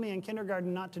 They told me in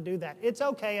kindergarten not to do that. It's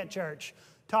okay at church.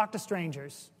 Talk to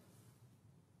strangers.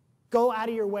 Go out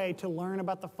of your way to learn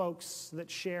about the folks that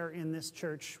share in this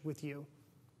church with you.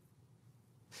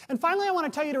 And finally, I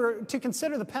want to tell you to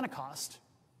consider the Pentecost.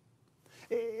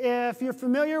 If you're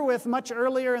familiar with much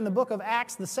earlier in the book of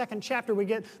Acts, the 2nd chapter, we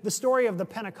get the story of the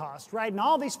Pentecost, right? And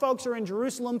all these folks are in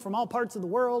Jerusalem from all parts of the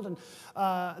world, and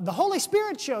the Holy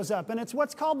Spirit shows up, and it's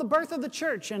what's called the birth of the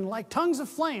church, and like tongues of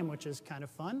flame, which is kind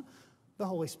of fun, the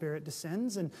Holy Spirit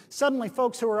descends, and suddenly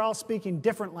folks who are all speaking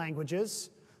different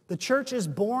languages, the church is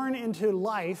born into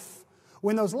life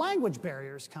when those language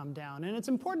barriers come down. And it's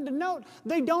important to note,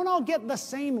 they don't all get the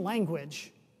same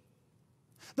language.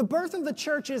 The birth of the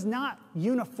church is not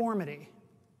uniformity.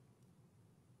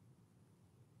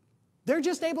 They're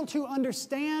just able to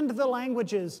understand the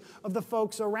languages of the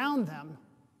folks around them.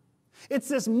 It's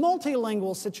this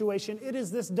multilingual situation. It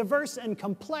is this diverse and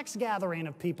complex gathering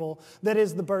of people that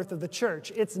is the birth of the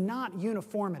church. It's not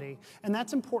uniformity, and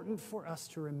that's important for us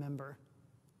to remember.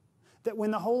 That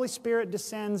when the Holy Spirit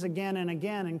descends again and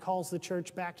again and calls the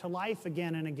church back to life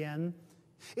again and again,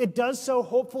 it does so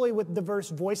hopefully with diverse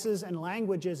voices and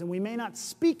languages, and we may not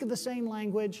speak the same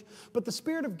language, but the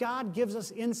Spirit of God gives us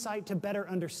insight to better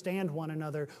understand one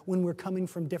another when we're coming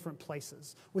from different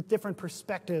places, with different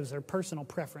perspectives or personal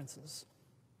preferences.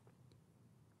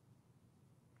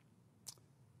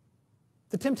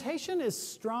 The temptation is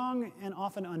strong and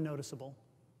often unnoticeable.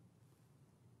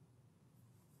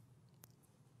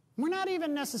 We're not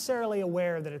even necessarily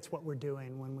aware that it's what we're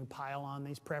doing when we pile on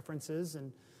these preferences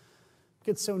and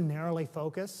get so narrowly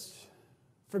focused,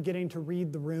 forgetting to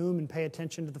read the room and pay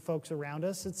attention to the folks around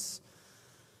us. It's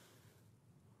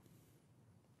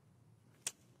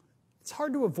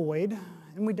hard to avoid,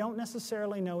 and we don't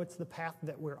necessarily know it's the path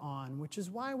that we're on, which is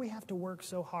why we have to work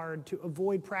so hard to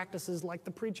avoid practices like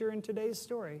the preacher in today's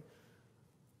story.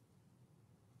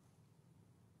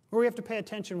 Or we have to pay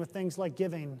attention with things like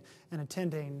giving and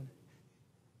attending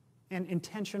and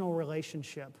intentional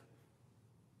relationship.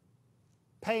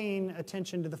 Paying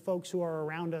attention to the folks who are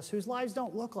around us, whose lives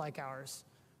don't look like ours.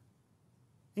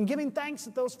 And giving thanks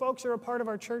that those folks are a part of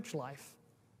our church life.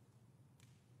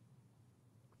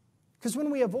 Because when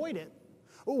we avoid it,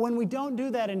 when we don't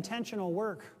do that intentional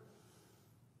work,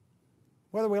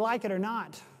 whether we like it or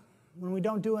not, when we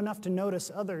don't do enough to notice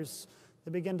others,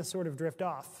 they begin to sort of drift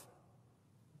off,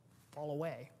 fall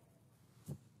away.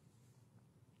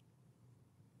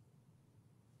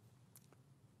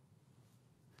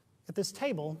 At this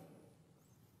table,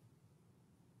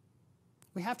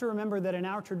 we have to remember that in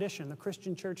our tradition, the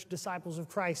Christian Church Disciples of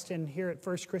Christ, and here at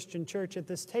First Christian Church, at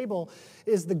this table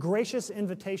is the gracious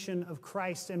invitation of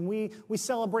Christ, and we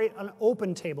celebrate an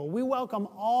open table. We welcome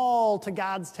all to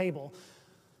God's table,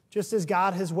 just as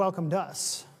God has welcomed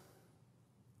us.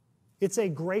 It's a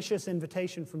gracious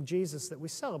invitation from Jesus that we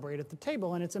celebrate at the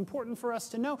table, and it's important for us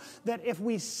to know that if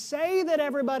we say that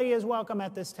everybody is welcome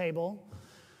at this table,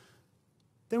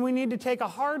 then we need to take a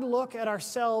hard look at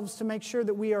ourselves to make sure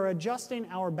that we are adjusting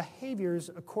our behaviors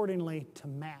accordingly to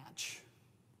match.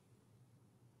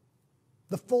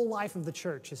 The full life of the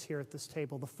church is here at this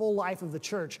table. The full life of the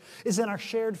church is in our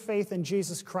shared faith in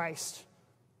Jesus Christ,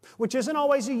 which isn't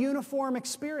always a uniform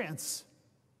experience.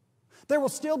 There will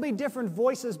still be different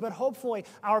voices, but hopefully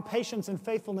our patience and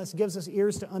faithfulness gives us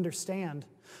ears to understand.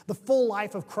 The full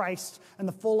life of Christ and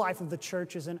the full life of the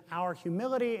church is in our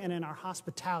humility and in our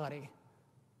hospitality,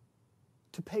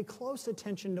 to pay close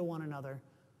attention to one another,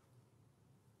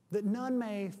 that none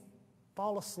may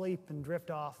fall asleep and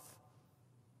drift off,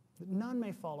 that none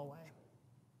may fall away.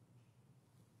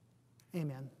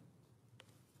 Amen.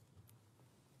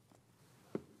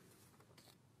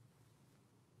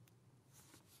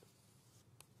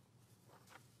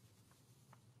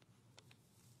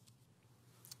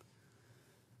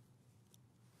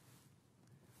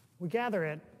 We gather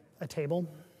at a table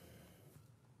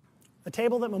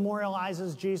that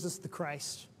memorializes Jesus the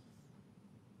Christ,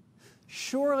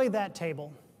 Surely that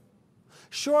table,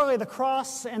 surely the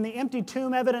cross and the empty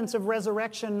tomb evidence of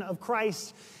resurrection of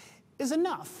Christ is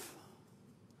enough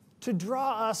to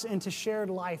draw us into shared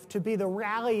life, to be the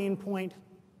rallying point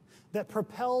that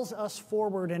propels us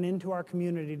forward and into our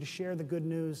community to share the good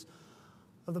news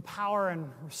of the power and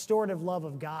restorative love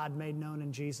of God made known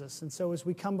in Jesus. And so as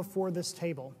we come before this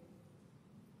table,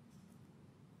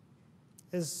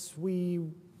 as we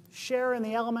share in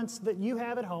the elements that you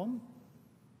have at home,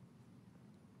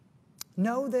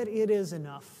 know that it is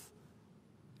enough,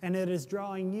 and it is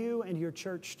drawing you and your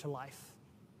church to life.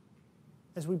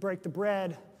 As we break the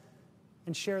bread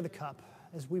and share the cup,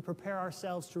 as we prepare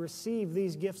ourselves to receive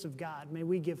these gifts of God, may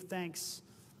we give thanks.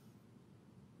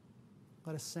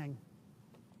 Let us sing.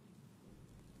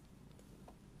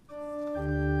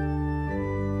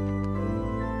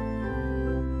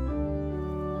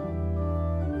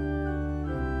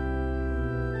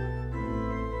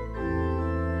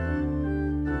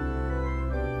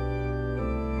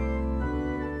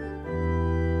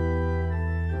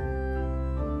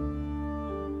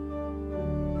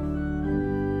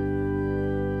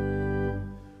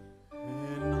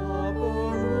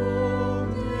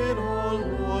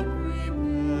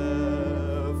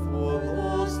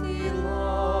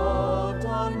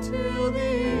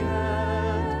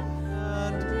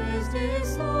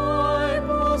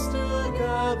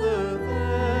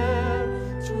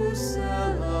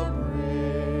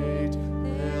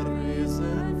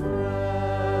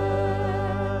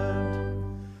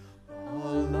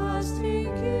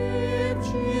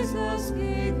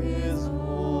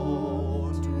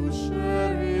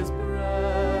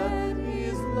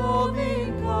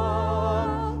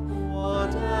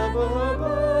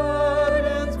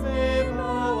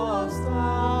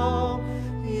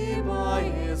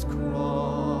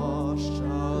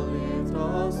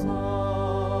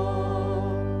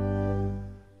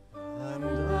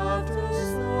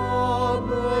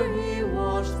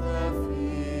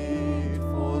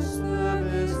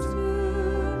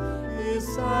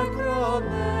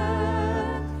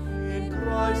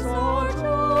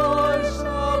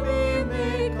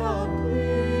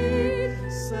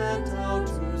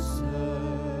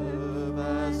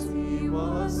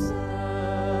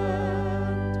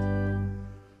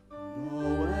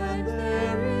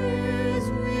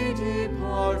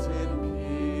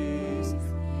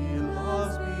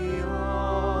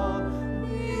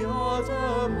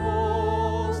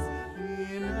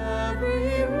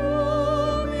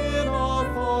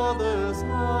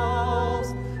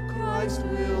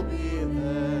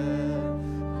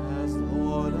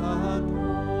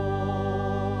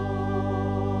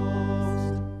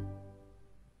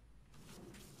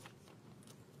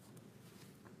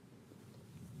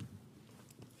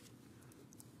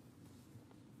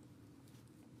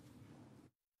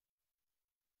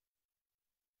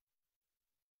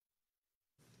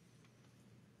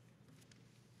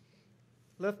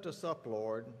 Lift us up,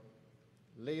 Lord.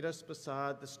 Lead us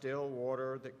beside the still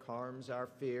water that calms our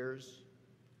fears.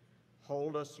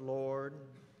 Hold us, Lord,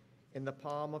 in the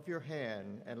palm of your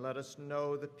hand, and let us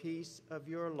know the peace of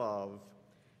your love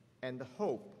and the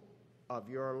hope of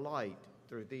your light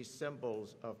through these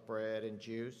symbols of bread and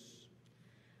juice.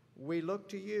 We look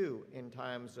to you in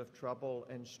times of trouble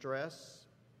and stress.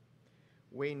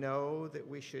 We know that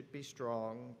we should be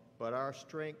strong, but our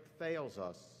strength fails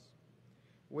us.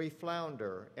 We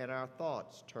flounder and our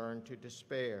thoughts turn to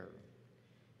despair.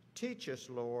 Teach us,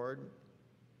 Lord,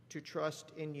 to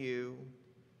trust in you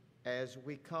as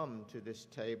we come to this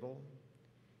table.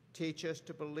 Teach us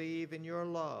to believe in your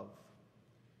love,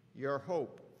 your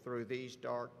hope through these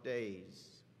dark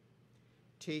days.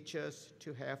 Teach us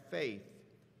to have faith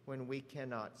when we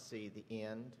cannot see the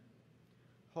end.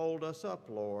 Hold us up,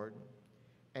 Lord,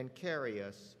 and carry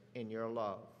us in your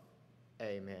love.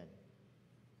 Amen.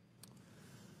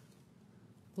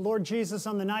 The Lord Jesus,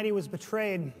 on the night he was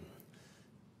betrayed,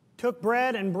 took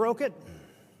bread and broke it.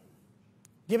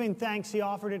 Giving thanks, he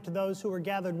offered it to those who were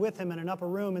gathered with him in an upper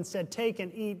room and said, "Take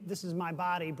and eat, this is my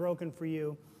body broken for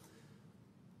you."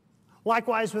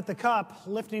 Likewise with the cup,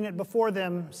 lifting it before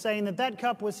them, saying that that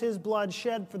cup was his blood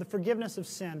shed for the forgiveness of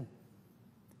sin,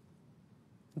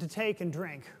 to take and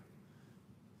drink.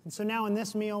 And so now in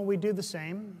this meal, we do the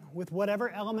same with whatever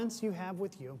elements you have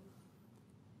with you,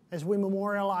 as we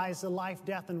memorialize the life,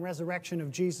 death, and resurrection of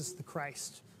Jesus the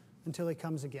Christ until he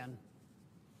comes again.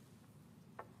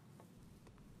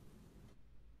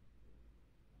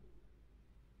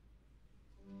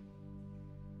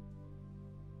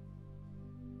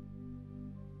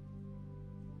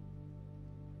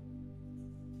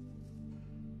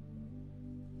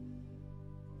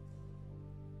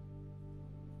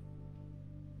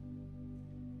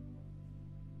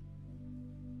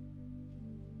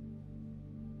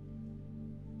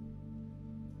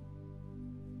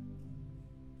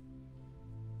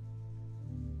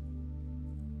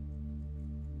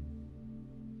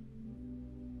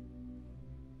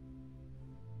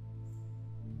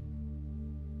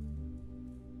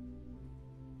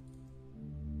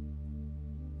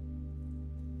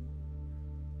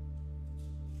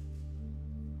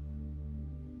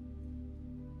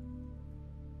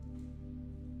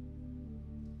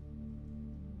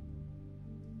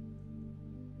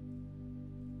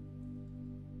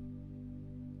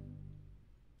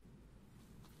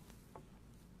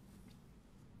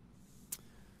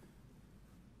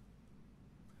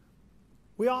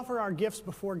 We offer our gifts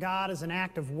before God as an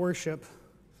act of worship.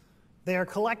 They are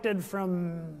collected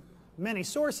from many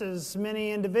sources, many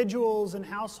individuals and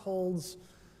households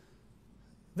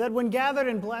that when gathered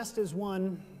and blessed as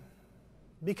one,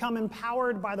 become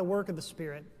empowered by the work of the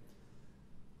Spirit.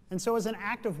 And so as an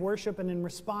act of worship and in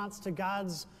response to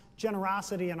God's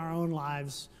generosity in our own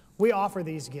lives, we offer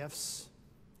these gifts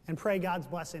and pray God's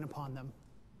blessing upon them.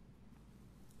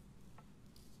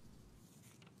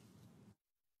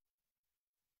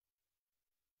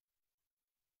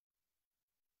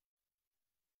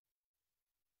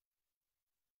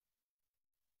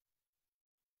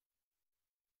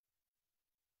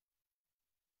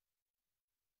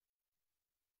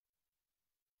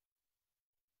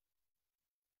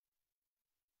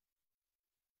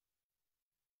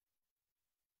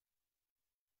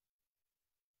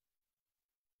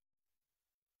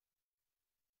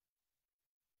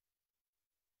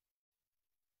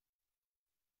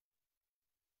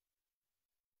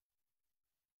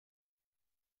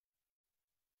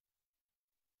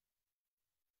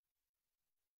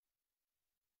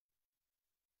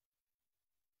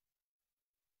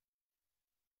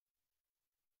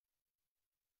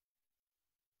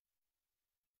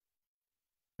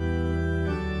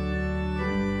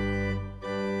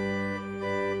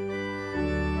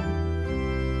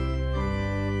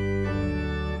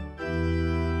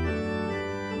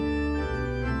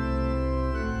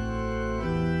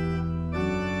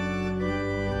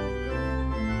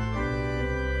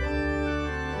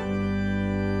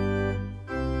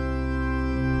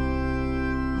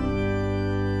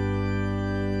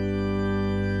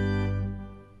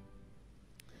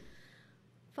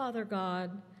 Father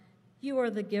God, you are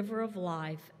the giver of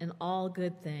life and all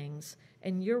good things,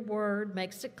 and your word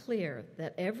makes it clear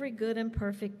that every good and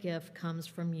perfect gift comes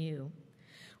from you.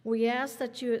 We ask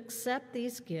that you accept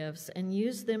these gifts and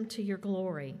use them to your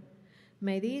glory.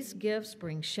 May these gifts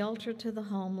bring shelter to the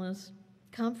homeless,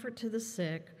 comfort to the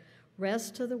sick,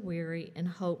 rest to the weary, and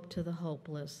hope to the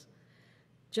hopeless.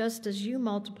 Just as you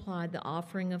multiplied the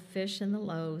offering of fish and the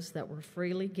loaves that were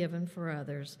freely given for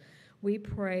others, we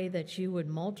pray that you would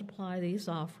multiply these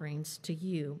offerings to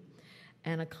you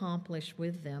and accomplish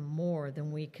with them more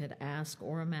than we could ask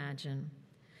or imagine.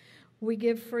 We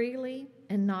give freely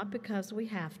and not because we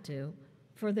have to,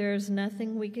 for there is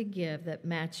nothing we could give that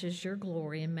matches your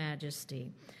glory and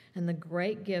majesty and the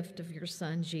great gift of your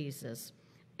Son Jesus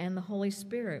and the Holy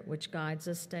Spirit which guides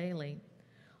us daily.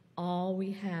 All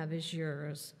we have is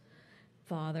yours,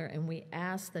 Father, and we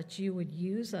ask that you would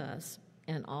use us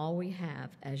and all we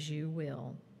have as you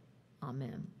will.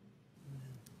 Amen.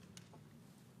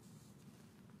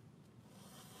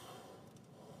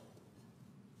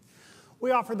 We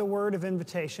offer the word of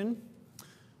invitation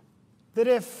that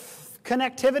if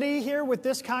connectivity here with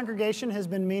this congregation has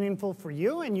been meaningful for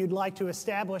you and you'd like to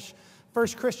establish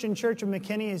First Christian Church of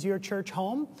McKinney as your church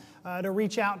home, to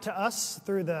reach out to us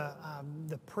through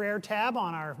the prayer tab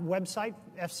on our website,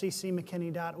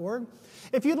 fccmckinney.org.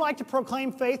 If you'd like to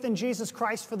proclaim faith in Jesus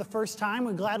Christ for the first time,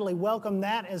 we gladly welcome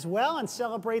that as well and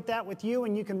celebrate that with you,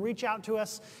 and you can reach out to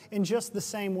us in just the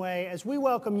same way as we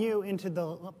welcome you into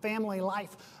the family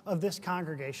life of this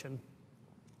congregation.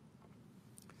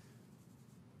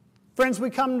 Friends, we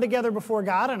come together before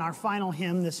God in our final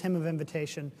hymn, this hymn of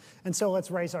invitation, and so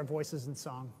let's raise our voices in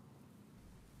song.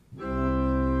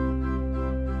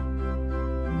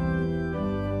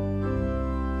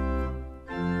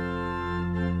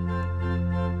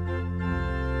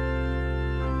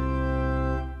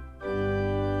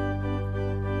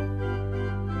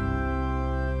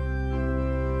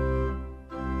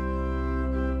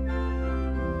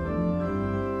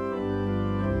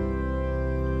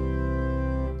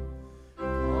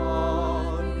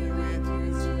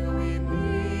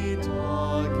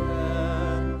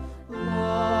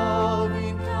 Love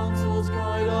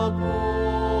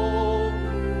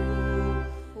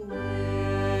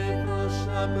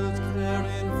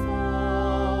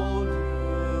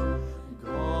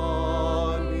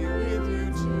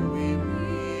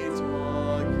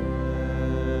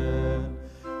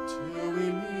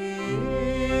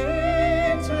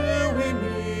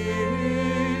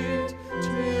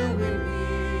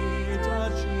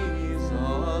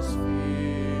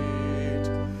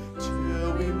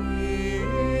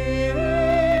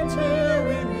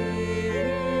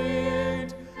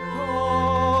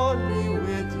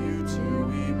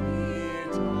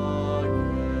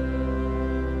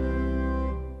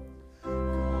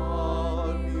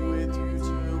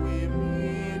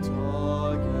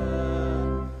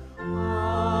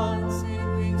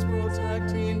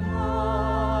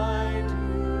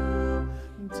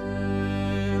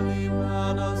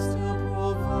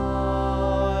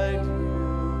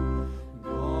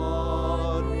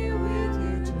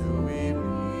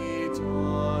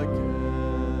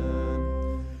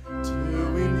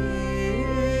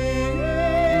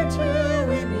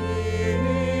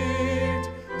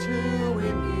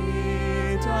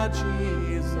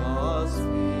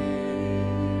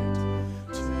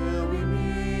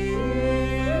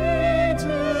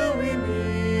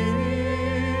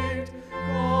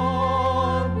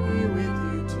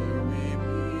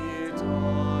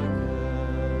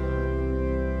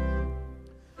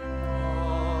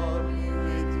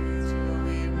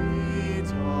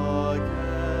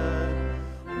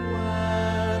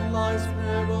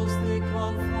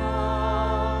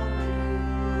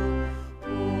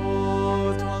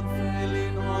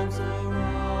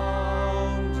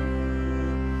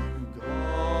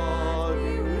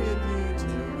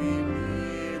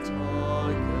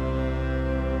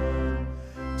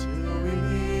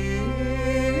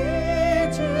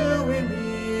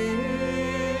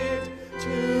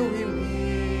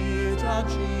at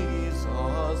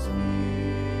Jesus'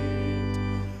 feet.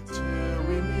 Till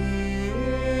we meet,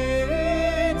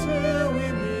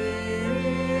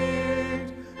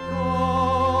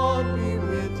 God be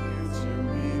with you till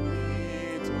we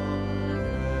meet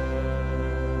again.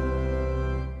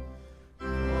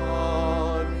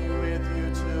 God be with you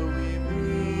till we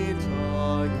meet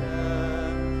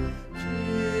again.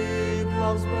 Keep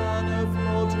love's banner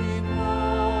floating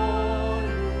o'er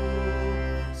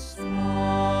you.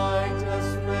 Strike the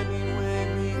spreading way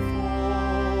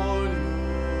before you.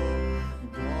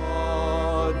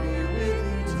 God be with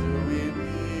you till we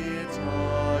meet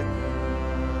again.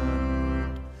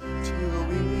 Till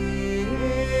we meet,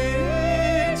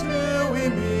 till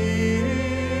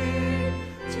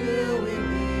we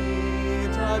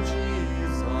meet at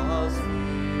Jesus'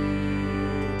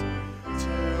 feet.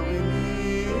 Till we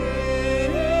meet,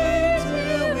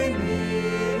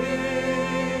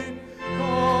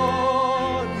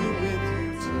 God be with you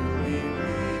till we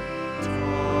meet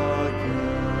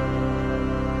again.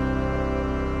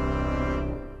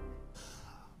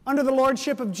 Under the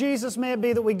lordship of Jesus, may it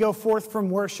be that we go forth from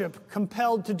worship,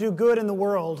 compelled to do good in the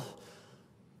world,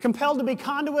 compelled to be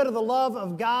conduit of the love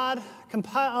of God,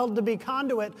 compelled to be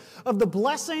conduit of the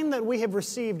blessing that we have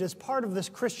received as part of this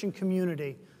Christian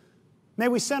community. May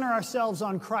we center ourselves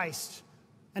on Christ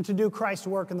and to do Christ's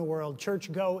work in the world. Church,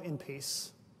 go in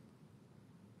peace.